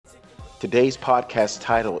Today's podcast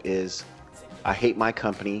title is I Hate My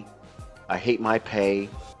Company, I Hate My Pay,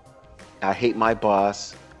 I Hate My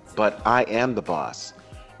Boss, but I Am the Boss.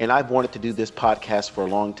 And I've wanted to do this podcast for a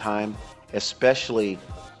long time, especially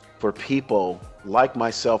for people like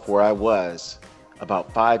myself where I was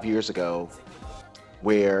about 5 years ago,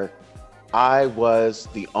 where I was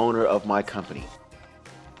the owner of my company.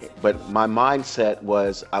 But my mindset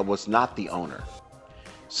was I was not the owner.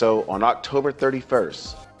 So on October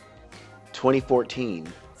 31st,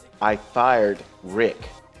 2014, I fired Rick,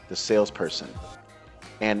 the salesperson.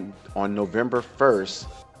 And on November 1st,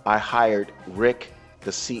 I hired Rick, the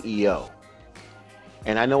CEO.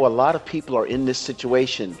 And I know a lot of people are in this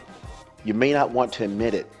situation. You may not want to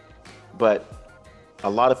admit it, but a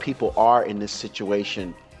lot of people are in this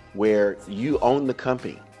situation where you own the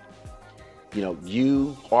company. You know,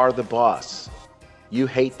 you are the boss. You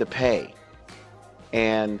hate the pay.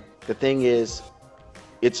 And the thing is,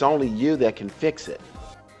 it's only you that can fix it.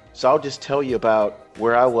 So I'll just tell you about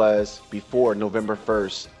where I was before November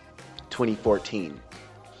 1st, 2014.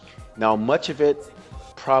 Now, much of it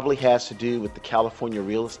probably has to do with the California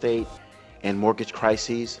real estate and mortgage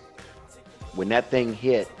crises. When that thing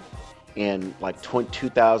hit in like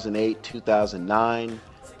 2008, 2009,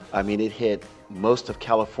 I mean, it hit most of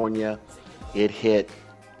California. It hit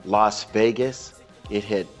Las Vegas. It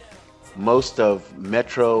hit most of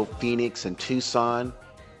Metro Phoenix and Tucson.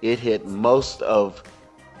 It hit most of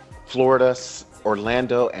Florida,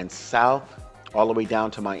 Orlando, and South, all the way down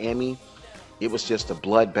to Miami. It was just a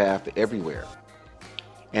bloodbath everywhere.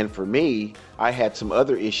 And for me, I had some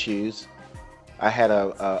other issues. I had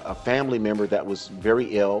a family member that was very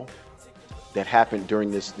ill that happened during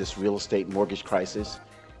this real estate mortgage crisis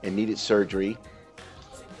and needed surgery.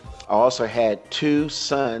 I also had two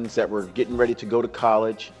sons that were getting ready to go to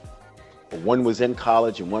college. One was in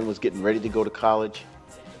college and one was getting ready to go to college.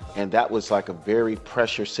 And that was like a very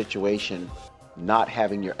pressure situation, not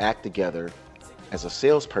having your act together as a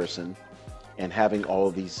salesperson and having all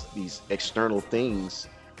of these external things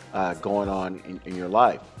going on in your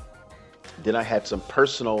life. Then I had some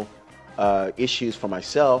personal issues for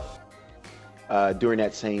myself during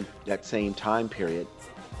that same time period.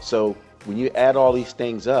 So when you add all these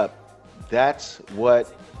things up, that's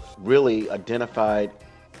what really identified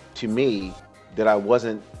to me that I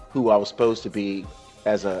wasn't who I was supposed to be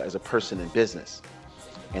as a person in business.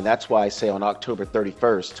 And that's why I say on October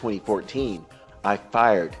 31st, 2014, I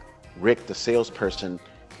fired Rick, the salesperson.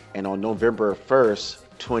 And on November 1st,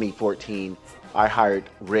 2014, I hired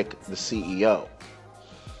Rick, the CEO.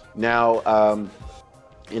 Now,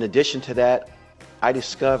 in addition to that, I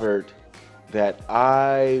discovered that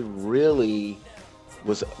I really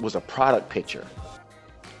was a product pitcher.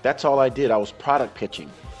 That's all I did. I was product pitching.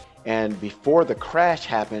 And before the crash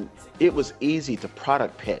happened, it was easy to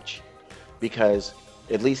product pitch because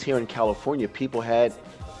at least here in California, people had,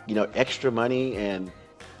 extra money, and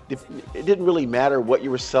it didn't really matter what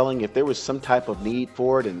you were selling. If there was some type of need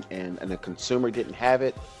for it and the consumer didn't have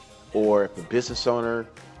it, or if the business owner,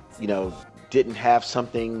 didn't have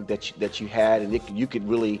something that you had, and you could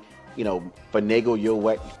really, finagle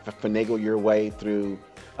your way through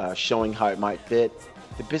showing how it might fit,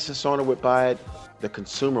 the business owner would buy it, the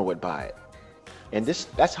consumer would buy it. And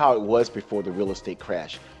that's how it was before the real estate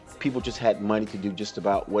crash. People just had money to do just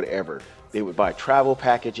about whatever. They would buy travel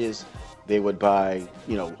packages. They would buy,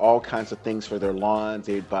 all kinds of things for their lawns.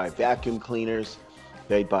 They'd buy vacuum cleaners.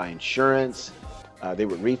 They'd buy insurance. They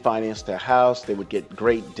would refinance their house. They would get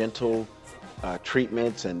great dental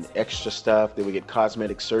treatments and extra stuff. They would get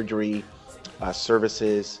cosmetic surgery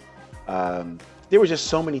services. There were just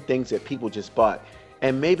so many things that people just bought.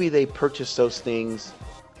 And maybe they purchased those things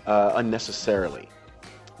unnecessarily.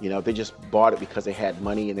 They just bought it because they had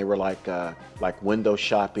money, and they were like window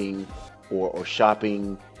shopping or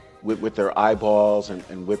shopping with their eyeballs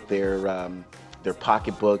and with their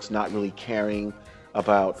pocketbooks, not really caring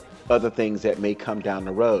about other things that may come down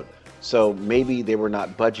the road. So maybe they were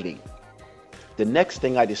not budgeting. The next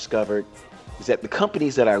thing I discovered is that the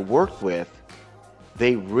companies that I worked with,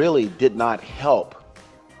 they really did not help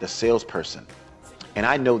the salesperson. And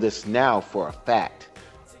I know this now for a fact,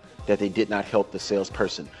 that they did not help the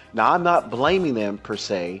salesperson. Now, I'm not blaming them per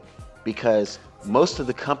se, because most of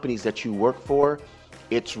the companies that you work for,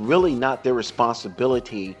 it's really not their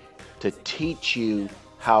responsibility to teach you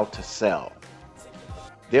how to sell.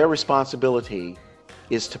 Their responsibility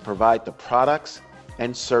is to provide the products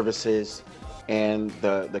and services and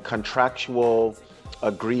the contractual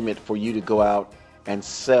agreement for you to go out and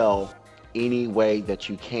sell any way that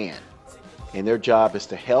you can. And their job is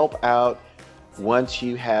to help out once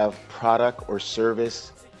you have product or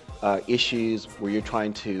service issues where you're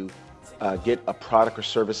trying to get a product or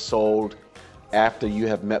service sold after you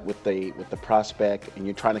have met with the prospect and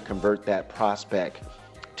you're trying to convert that prospect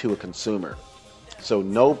to a consumer. So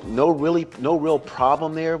no real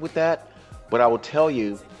problem there with that. But I will tell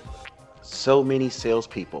you, so many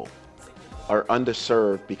salespeople are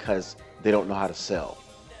underserved because they don't know how to sell.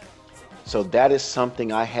 So that is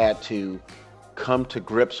something I had to come to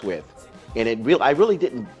grips with, and I really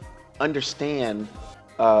didn't understand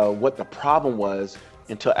what the problem was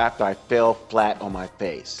until after I fell flat on my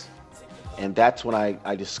face. And that's when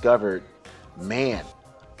I discovered, man,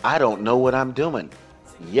 I don't know what I'm doing.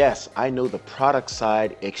 Yes, I know the product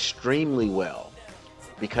side extremely well,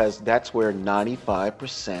 because that's where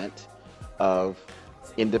 95% of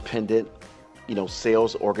independent,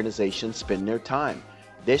 sales organizations spend their time.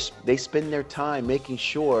 They spend their time making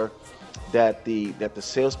sure that the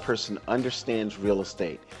salesperson understands real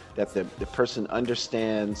estate, that the person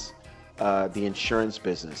understands the insurance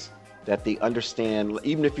business, that they understand,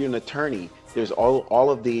 even if you're an attorney, there's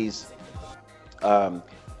all of these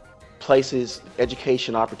places,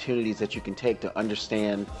 education opportunities that you can take to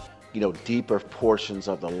understand, deeper portions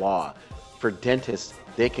of the law. For dentists,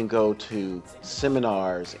 they can go to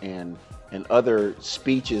seminars and other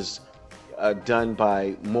speeches done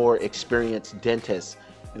by more experienced dentists,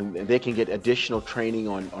 and they can get additional training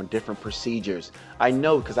on different procedures. I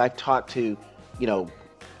know because I've talked to,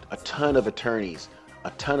 a ton of attorneys, a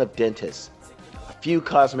ton of dentists, a few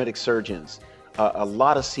cosmetic surgeons, a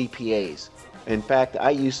lot of CPAs. In fact, I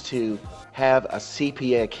used to have a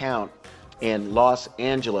CPA account in Los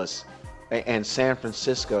Angeles and San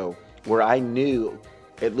Francisco, where I knew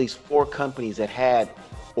at least 4 companies that had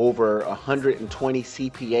over 120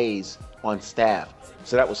 CPAs on staff.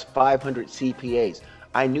 So that was 500 CPAs.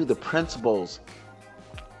 I knew the principals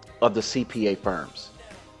of the CPA firms,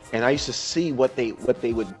 and I used to see what they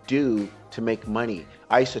would do to make money.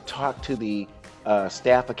 I used to talk to the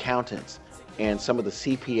staff accountants and some of the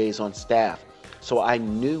CPAs on staff, so I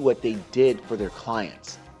knew what they did for their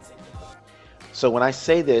clients. So when I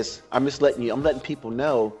say this, I'm letting people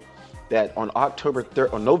know that on October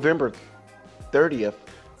 31st,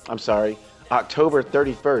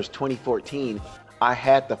 2014, I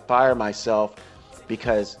had to fire myself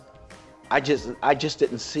because I just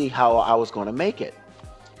didn't see how I was going to make it.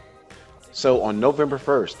 So on November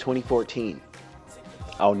 1st, 2014,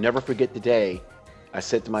 I'll never forget the day I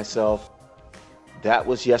said to myself, that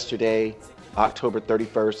was yesterday, October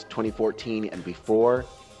 31st, 2014 and before,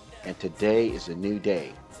 and today is a new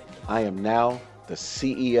day. I am now the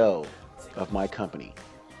CEO of my company.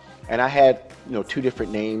 And I had, 2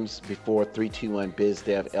 different names before, 321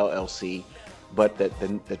 BizDev LLC, but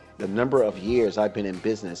the number of years I've been in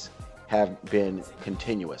business have been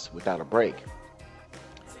continuous without a break.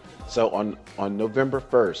 So on November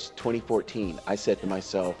 1st, 2014, I said to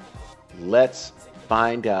myself, let's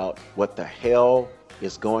find out what the hell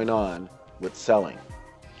is going on with selling.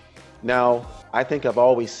 Now, I think I've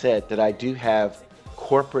always said that I do have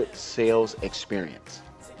corporate sales experience.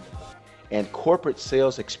 And corporate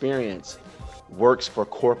sales experience works for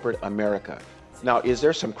corporate America. Now, is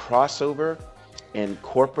there some crossover in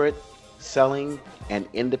corporate selling and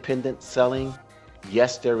independent selling?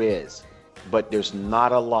 Yes, there is, but there's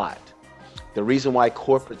not a lot. The reason why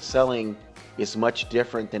corporate selling is much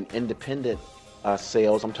different than independent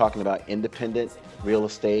sales, I'm talking about independent real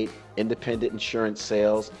estate, independent insurance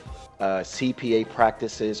sales, CPA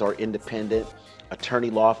practices are independent, attorney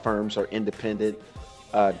law firms are independent,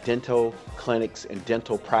 dental clinics and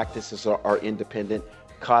dental practices are independent,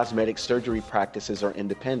 cosmetic surgery practices are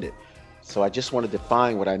independent. So I just want to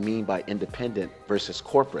define what I mean by independent versus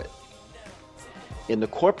corporate. In the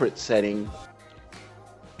corporate setting,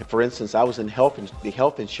 for instance, I was in the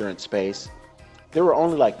health insurance space. There were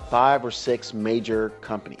only like 5 or 6 major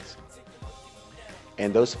companies.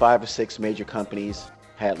 And those 5 or 6 major companies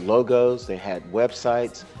had logos, they had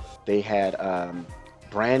websites, they had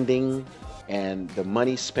branding, and the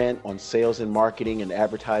money spent on sales and marketing and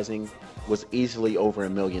advertising was easily over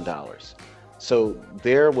 $1 million. So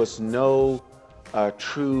there was no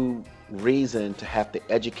true reason to have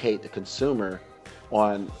to educate the consumer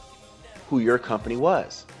on who your company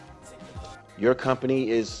was. Your company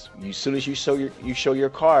is, as soon as you show your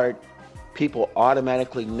card, people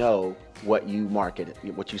automatically know what you market,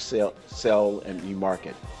 what you sell and you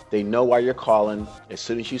market. They know why you're calling. As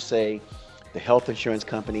soon as you say the health insurance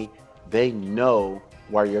company, they know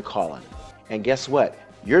why you're calling. And guess what?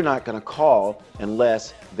 You're not going to call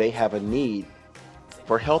unless they have a need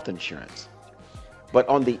for health insurance. But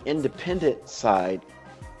on the independent side,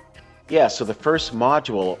 so the first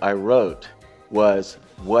module I wrote was,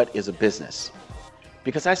 what is a business?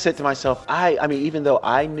 Because I said to myself, I mean, even though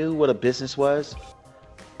I knew what a business was,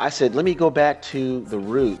 I said, let me go back to the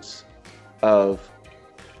roots of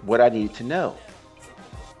what I needed to know.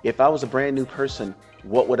 If I was a brand new person,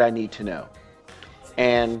 what would I need to know?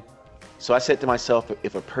 And so I said to myself,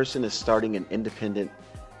 if a person is starting an independent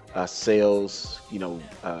sales,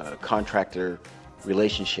 contractor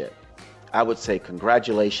relationship, I would say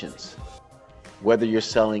congratulations. Whether you're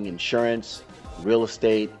selling insurance, real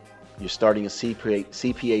estate, you're starting a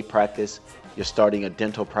CPA practice, you're starting a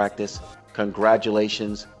dental practice,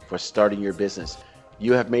 congratulations for starting your business.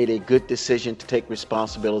 You have made a good decision to take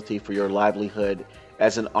responsibility for your livelihood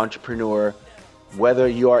as an entrepreneur, whether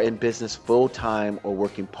you are in business full-time or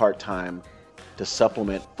working part-time to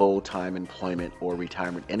supplement full-time employment or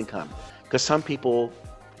retirement income. Because some people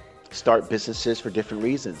start businesses for different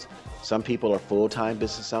reasons. Some people are full-time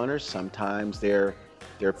business owners. Sometimes they're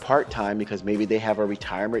part-time because maybe they have a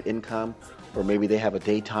retirement income, or maybe they have a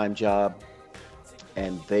daytime job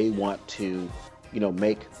and they want to,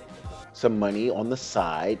 make some money on the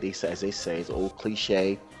side. As they say, it's an old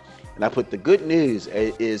cliche. And I put the good news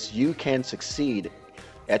is you can succeed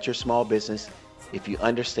at your small business if you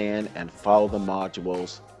understand and follow the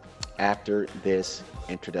modules after this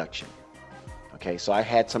introduction. Okay, so I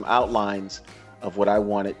had some outlines of what I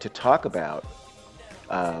wanted to talk about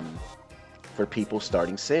for people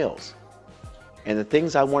starting sales. And the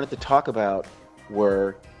things I wanted to talk about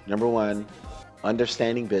were, number one,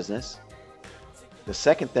 understanding business. The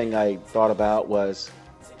second thing I thought about was,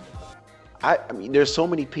 I mean, there's so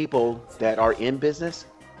many people that are in business,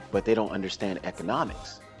 but they don't understand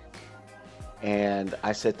economics. And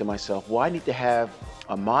I said to myself, well, I need to have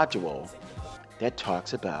a module that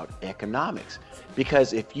talks about economics.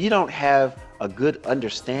 Because if you don't have a good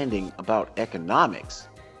understanding about economics,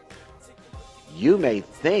 you may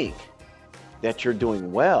think that you're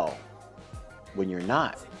doing well when you're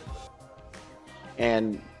not.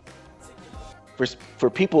 And for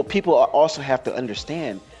people also have to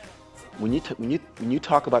understand, when you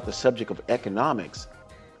talk about the subject of economics,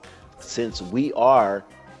 since we are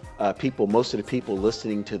people, most of the people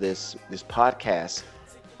listening to this podcast,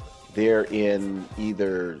 they're in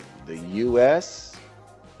either the U.S.,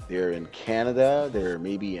 they're in Canada, they're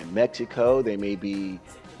maybe in Mexico, they may be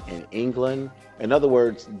in England. In other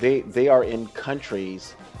words, they are in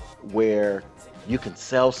countries where you can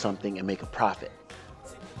sell something and make a profit.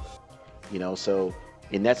 So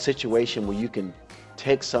in that situation where you can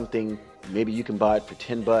take something, maybe you can buy it for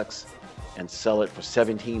 $10 and sell it for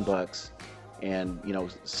 $17, and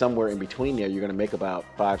somewhere in between there you're going to make about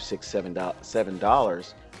 $5, $6,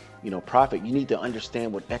 $7 profit. You need to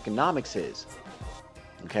understand what economics is.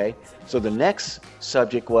 Okay, so the next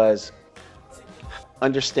subject was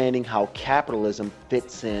understanding how capitalism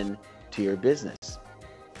fits in to your business.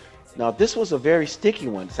 Now this was a very sticky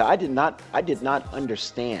one. So I did not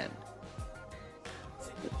understand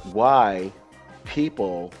why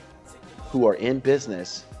people who are in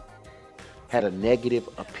business had a negative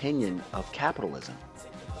opinion of capitalism.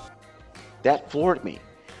 That floored me.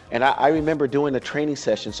 And I remember doing a training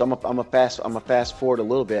session. So I'm a fast forward a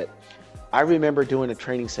little bit. I remember doing a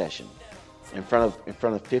training session in front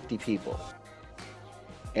of 50 people.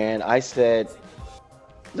 And I said,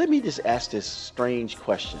 let me just ask this strange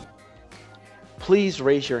question. Please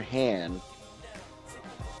raise your hand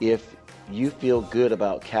if you feel good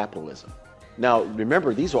about capitalism. Now,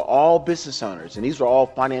 remember, these are all business owners and these are all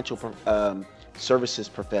financial services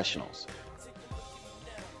professionals.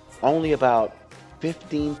 Only about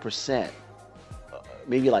 15%,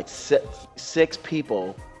 maybe like six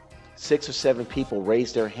or seven people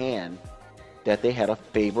raised their hand that they had a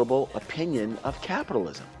favorable opinion of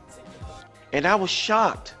capitalism. And I was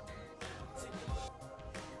shocked.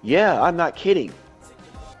 Yeah, I'm not kidding.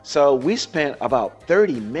 So we spent about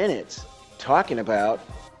 30 minutes talking about,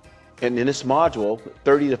 and in this module,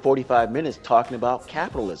 30 to 45 minutes talking about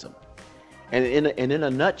capitalism. And in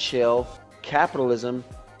a nutshell, capitalism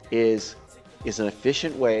is an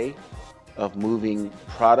efficient way of moving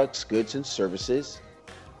products, goods, and services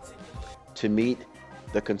to meet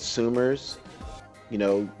the consumer's,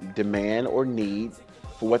 demand or need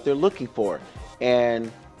for what they're looking for. And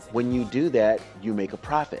when you do that, you make a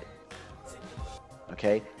profit.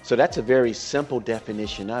 Okay, so that's a very simple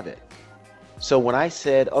definition of it. So when I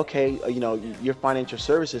said, okay, you're financial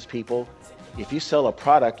services people, if you sell a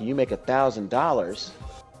product and you make $1,000,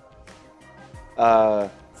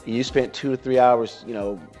 you spent 2 to 3 hours,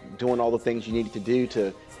 doing all the things you needed to do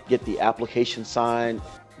to get the application signed,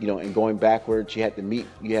 and going backwards, you had to meet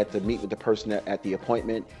with the person at the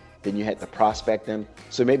appointment, then you had to prospect them.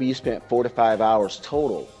 So maybe you spent 4 to 5 hours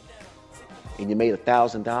total and you made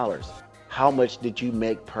 $1,000. how much did you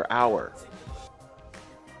make per hour?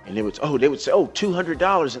 And they would say, oh,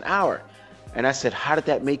 $200 an hour. And I said, how did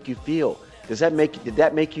that make you feel? Did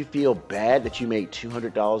that make you feel bad that you made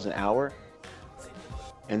 $200 an hour?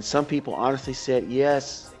 And some people honestly said,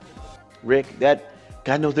 yes, Rick,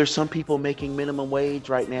 God knows there's some people making minimum wage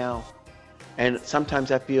right now. And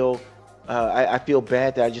sometimes I feel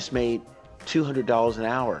bad that I just made $200 an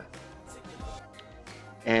hour.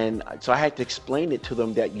 And so I had to explain it to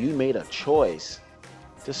them that you made a choice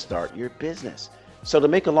to start your business. So to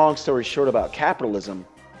make a long story short about capitalism,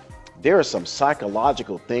 there are some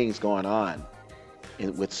psychological things going on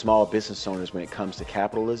with small business owners when it comes to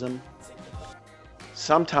capitalism.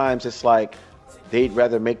 Sometimes it's like they'd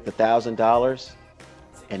rather make the $1,000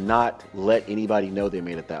 and not let anybody know they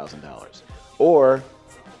made $1,000, or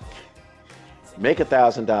make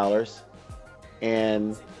 $1,000,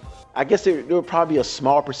 and I guess there would probably be a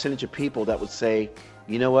small percentage of people that would say,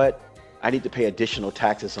 you know what, I need to pay additional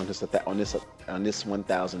taxes on this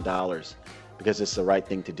 $1,000 because it's the right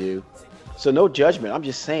thing to do. So no judgment. I'm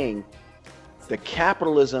just saying the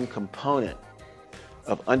capitalism component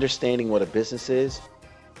of understanding what a business is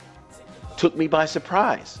took me by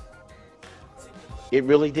surprise. It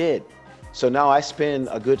really did. So now I spend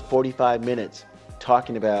a good 45 minutes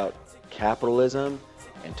talking about capitalism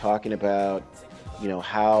and talking about,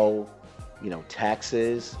 how,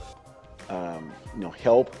 taxes,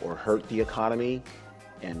 help or hurt the economy,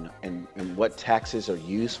 and what taxes are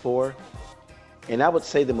used for. And I would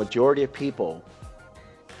say the majority of people,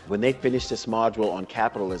 when they finish this module on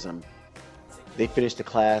capitalism, they finish the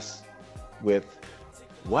class with,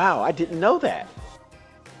 wow, I didn't know that.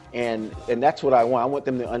 And that's what I want. I want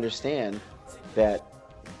them to understand that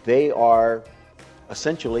they are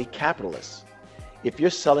essentially capitalists. If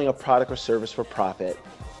you're selling a product or service for profit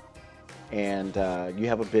and you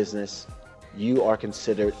have a business, you are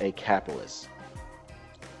considered a capitalist.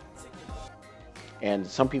 And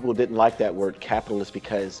some people didn't like that word capitalist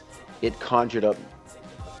because it conjured up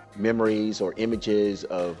memories or images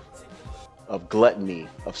of gluttony,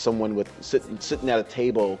 of someone sitting at a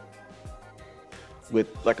table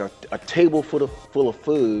with like a table full of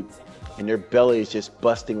food, and their belly is just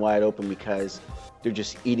busting wide open because they're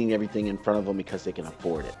just eating everything in front of them because they can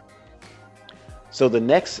afford it. So the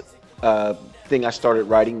next thing I started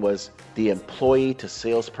writing was the employee to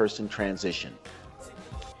salesperson transition.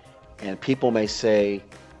 And people may say,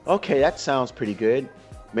 okay, that sounds pretty good.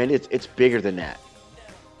 Man, it's bigger than that.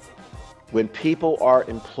 When people are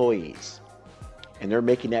employees and they're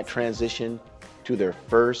making that transition to their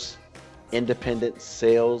first independent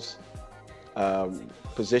sales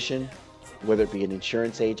position, whether it be an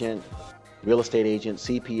insurance agent, real estate agent,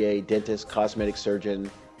 CPA, dentist, cosmetic surgeon,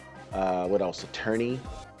 attorney,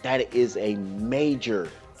 that is a major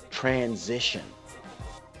transition.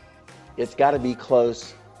 It's got to be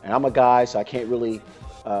close. And I'm a guy, so I can't really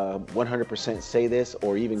 100% say this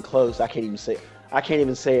or even close. I can't even say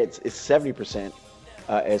it's 70%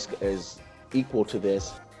 as equal to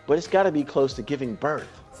this, but it's got to be close to giving birth.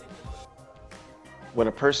 When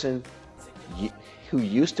a person who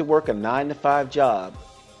used to work a 9-to-5 job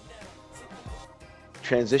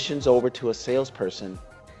transitions over to a salesperson,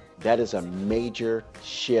 that is a major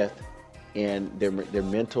shift in their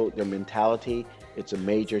mentality. It's a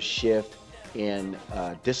major shift in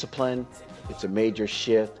discipline. It's a major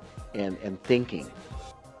shift in thinking.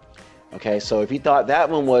 Okay, so if you thought that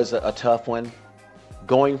one was a tough one,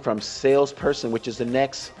 going from salesperson, which is the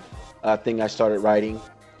next thing I started writing,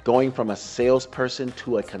 going from a salesperson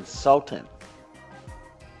to a consultant.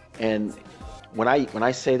 And when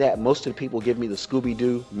I say that, most of the people give me the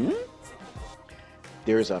Scooby-Doo.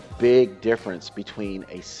 There's a big difference between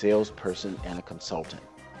a salesperson and a consultant.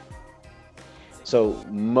 So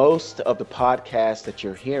most of the podcasts that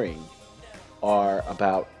you're hearing are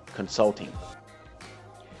about consulting.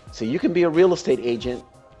 So you can be a real estate agent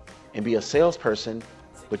and be a salesperson,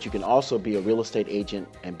 but you can also be a real estate agent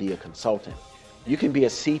and be a consultant. You can be a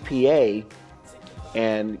CPA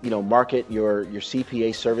and market your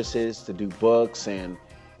CPA services to do books and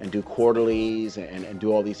do quarterlies and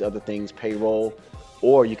do all these other things, payroll,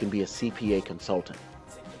 or you can be a CPA consultant.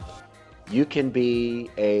 You can be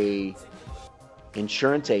a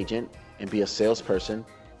insurance agent and be a salesperson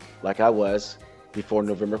like I was before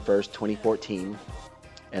November 1st, 2014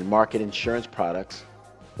 and market insurance products,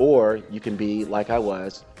 or you can be like I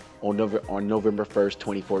was on November 1st,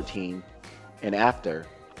 2014 and after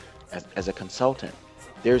as a consultant.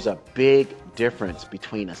 There's a big difference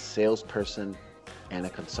between a salesperson and a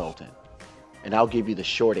consultant. And I'll give you the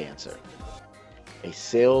short answer. A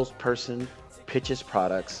salesperson pitches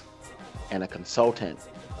products and a consultant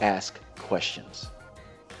asks questions.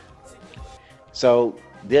 So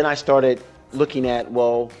then I started looking at,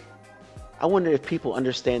 well, I wonder if people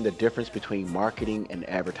understand the difference between marketing and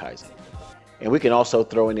advertising. And we can also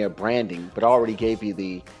throw in there branding, but I already gave you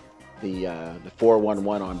the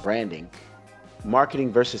 411 on branding.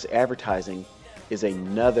 Marketing versus advertising is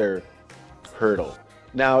another hurdle.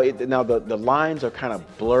 Now, the lines are kind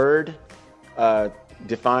of blurred,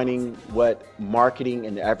 defining what marketing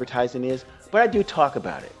and advertising is, but I do talk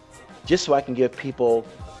about it, just so I can give people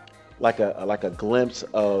like a glimpse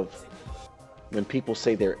of when people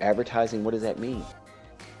say they're advertising, what does that mean?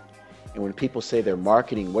 And when people say they're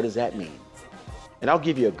marketing, what does that mean? And I'll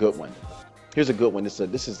give you a good one. Here's a good one.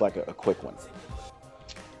 This is like a quick one.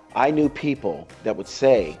 I knew people that would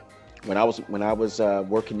say, when I was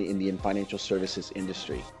working in the financial services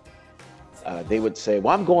industry, they would say,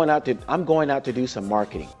 "Well, I'm going out to do some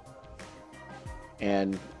marketing,"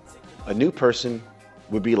 and a new person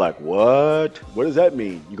would be like, "What? What does that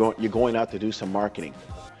mean? You're going out to do some marketing?"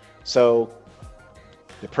 So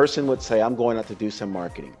the person would say, "I'm going out to do some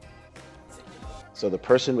marketing." So the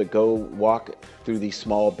person would go walk through these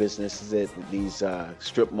small businesses, these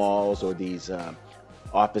strip malls, or these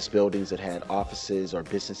office buildings that had offices or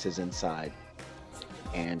businesses inside,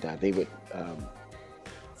 and they would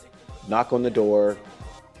knock on the door,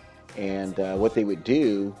 and what they would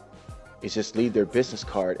do is just leave their business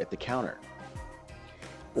card at the counter,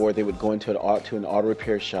 or they would go into an auto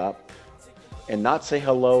repair shop and not say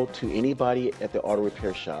hello to anybody at the auto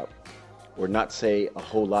repair shop, or not say a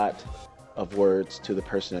whole lot of words to the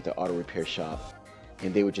person at the auto repair shop,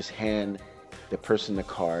 and they would just hand the person the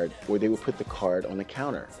card, or they would put the card on the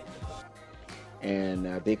counter, and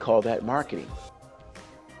they call that marketing.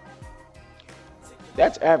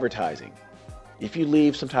 That's advertising. If you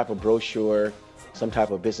leave some type of brochure, some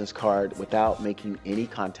type of business card without making any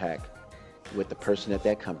contact with the person at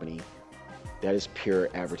that company, that is pure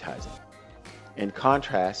advertising. In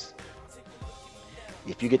contrast,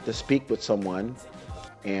 if you get to speak with someone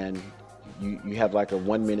and you have like a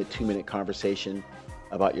 1 minute, 2 minute conversation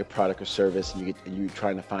about your product or service, and you're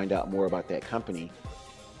trying to find out more about that company,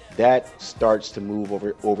 that starts to move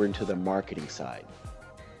over into the marketing side.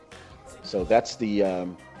 So that's the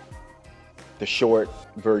short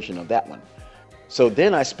version of that one. So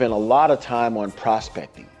then I spent a lot of time on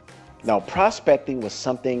prospecting. Now, prospecting was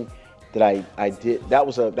something that I did. That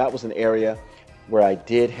was an area where I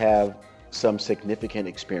did have some significant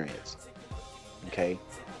experience. Okay,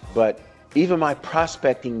 but even my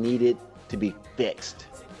prospecting needed to be fixed.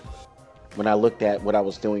 When I looked at what I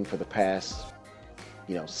was doing for the past,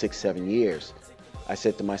 6-7 years, I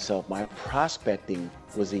said to myself, my prospecting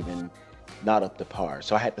was even not up to par.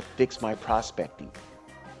 So I had to fix my prospecting.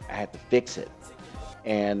 I had to fix it.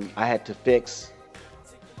 And I had to fix,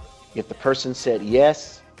 if the person said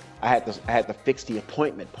yes, I had to fix the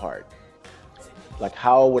appointment part. Like,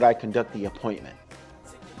 how would I conduct the appointment?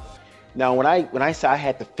 Now, when I say I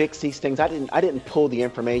had to fix these things, I didn't pull the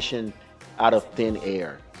information out of thin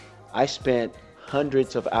air. I spent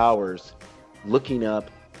hundreds of hours looking up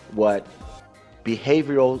what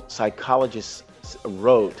behavioral psychologists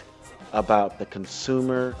wrote about the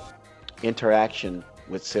consumer interaction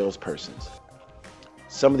with salespersons.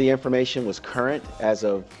 Some of the information was current as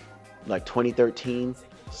of like 2013.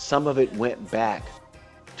 Some of it went back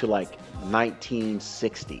to like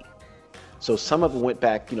 1960. So some of it went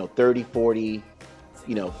back, 30, 40,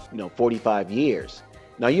 45 years.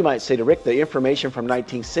 Now you might say to Rick, the information from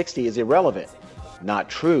 1960 is irrelevant. Not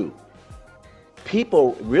true.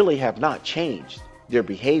 People really have not changed their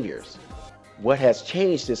behaviors. What has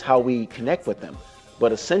changed is how we connect with them.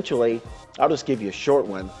 But essentially, I'll just give you a short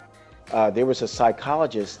one. There was a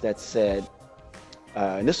psychologist that said,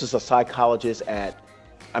 and this was a psychologist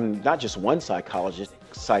not just one psychologist.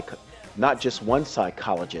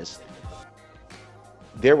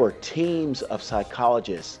 There were teams of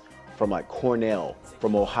psychologists from like Cornell,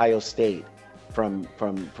 from Ohio State, from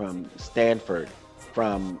Stanford,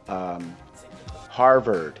 from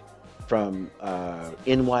Harvard, from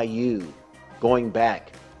NYU, going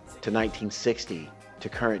back to 1960 to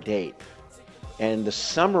current date. And the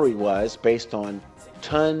summary was based on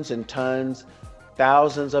tons and tons,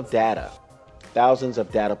 thousands of data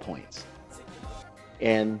points.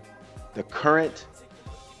 And the current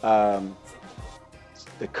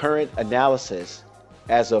analysis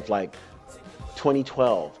as of like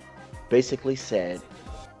 2012 basically said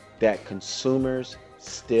that consumers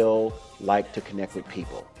still like to connect with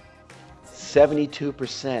people.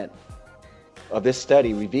 72% of this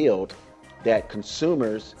study revealed that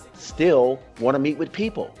consumers still want to meet with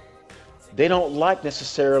people. They don't like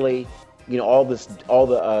necessarily, all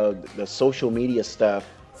the social media stuff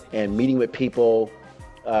and meeting with people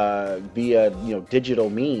via digital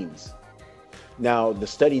means. Now, the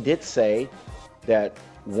study did say that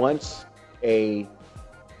if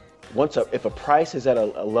a price is at a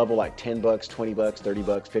level like $10, $20, $30,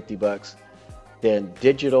 $50, then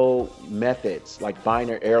digital methods like buying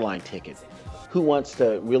an airline ticket. Who wants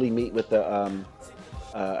to really meet with an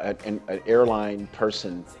airline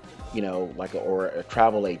person, or a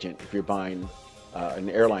travel agent if you're buying an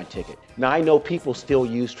airline ticket? Now, I know people still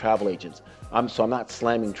use travel agents. So I'm not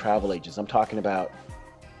slamming travel agents. I'm talking about,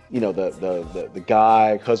 the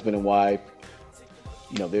guy, husband and wife,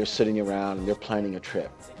 they're sitting around and they're planning a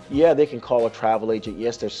trip. Yeah, they can call a travel agent.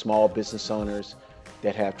 Yes, there's small business owners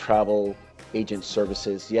that have travel agent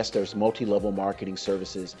services. Yes, there's multi-level marketing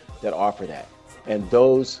services that offer that. And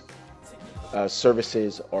those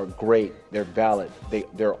services are great. They're valid.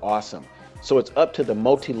 They're awesome. So it's up to the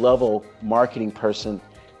multi-level marketing person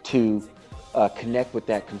to connect with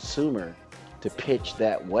that consumer to pitch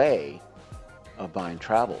that way of buying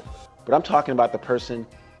travel. But I'm talking about the person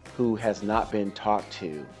who has not been talked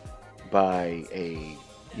to by a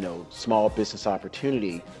small business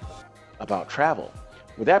opportunity about travel.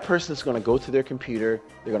 Well, that person is going to go to their computer.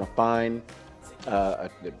 They're going to find a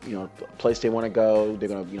place they want to go. They're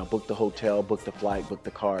going to book the hotel, book the flight, book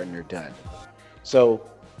the car, and they're done. So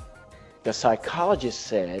the psychologist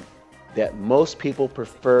said that most people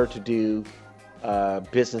prefer to do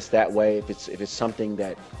business that way if it's something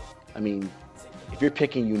that, if you're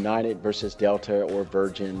picking United versus Delta or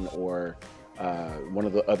Virgin or one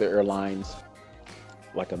of the other airlines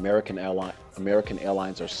like American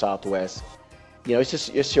Airlines or Southwest,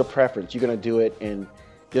 it's your preference. You're going to do it, and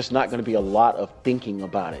there's not going to be a lot of thinking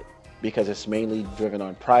about it because it's mainly driven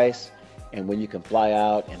on price and when you can fly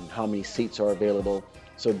out and how many seats are available.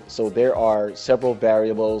 So there are several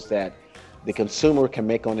variables that the consumer can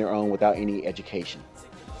make on their own without any education.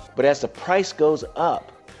 But as the price goes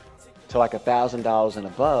up to like $1,000 and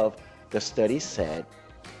above, the study said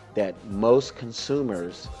that most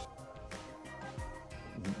consumers,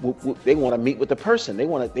 they want to meet with the person. They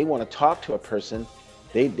want to talk to a person.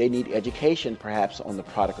 They need education perhaps on the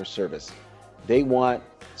product or service. They want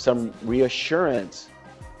some reassurance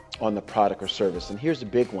on the product or service. And here's the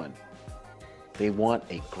big one. They want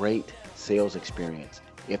a great sales experience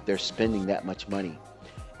if they're spending that much money.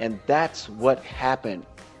 And that's what happened.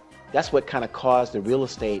 That's what kind of caused the real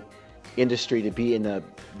estate industry to be in the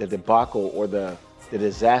debacle or the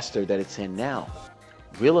disaster that it's in now.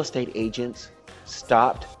 Real estate agents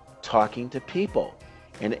stopped talking to people.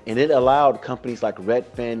 And it allowed companies like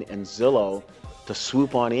Redfin and Zillow to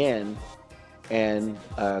swoop on in and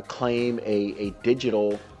claim a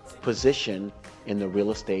digital position in the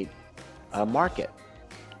real estate market.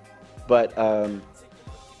 But so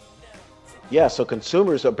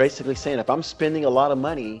consumers are basically saying, if I'm spending a lot of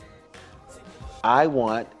money, I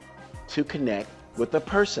want to connect with a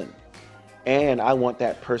person. And I want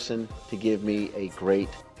that person to give me a great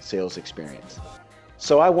sales experience.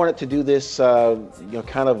 So I wanted to do this,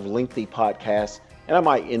 kind of lengthy podcast, and I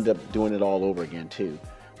might end up doing it all over again too.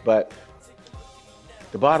 But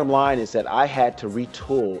the bottom line is that I had to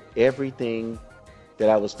retool everything that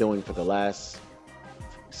I was doing for the last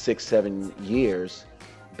 6-7 years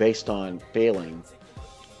based on failing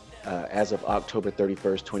as of October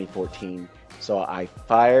 31st, 2014. So I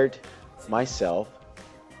fired myself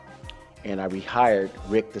and I rehired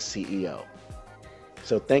Rick, the CEO.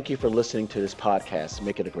 So thank you for listening to this podcast.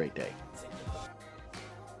 Make it a great day.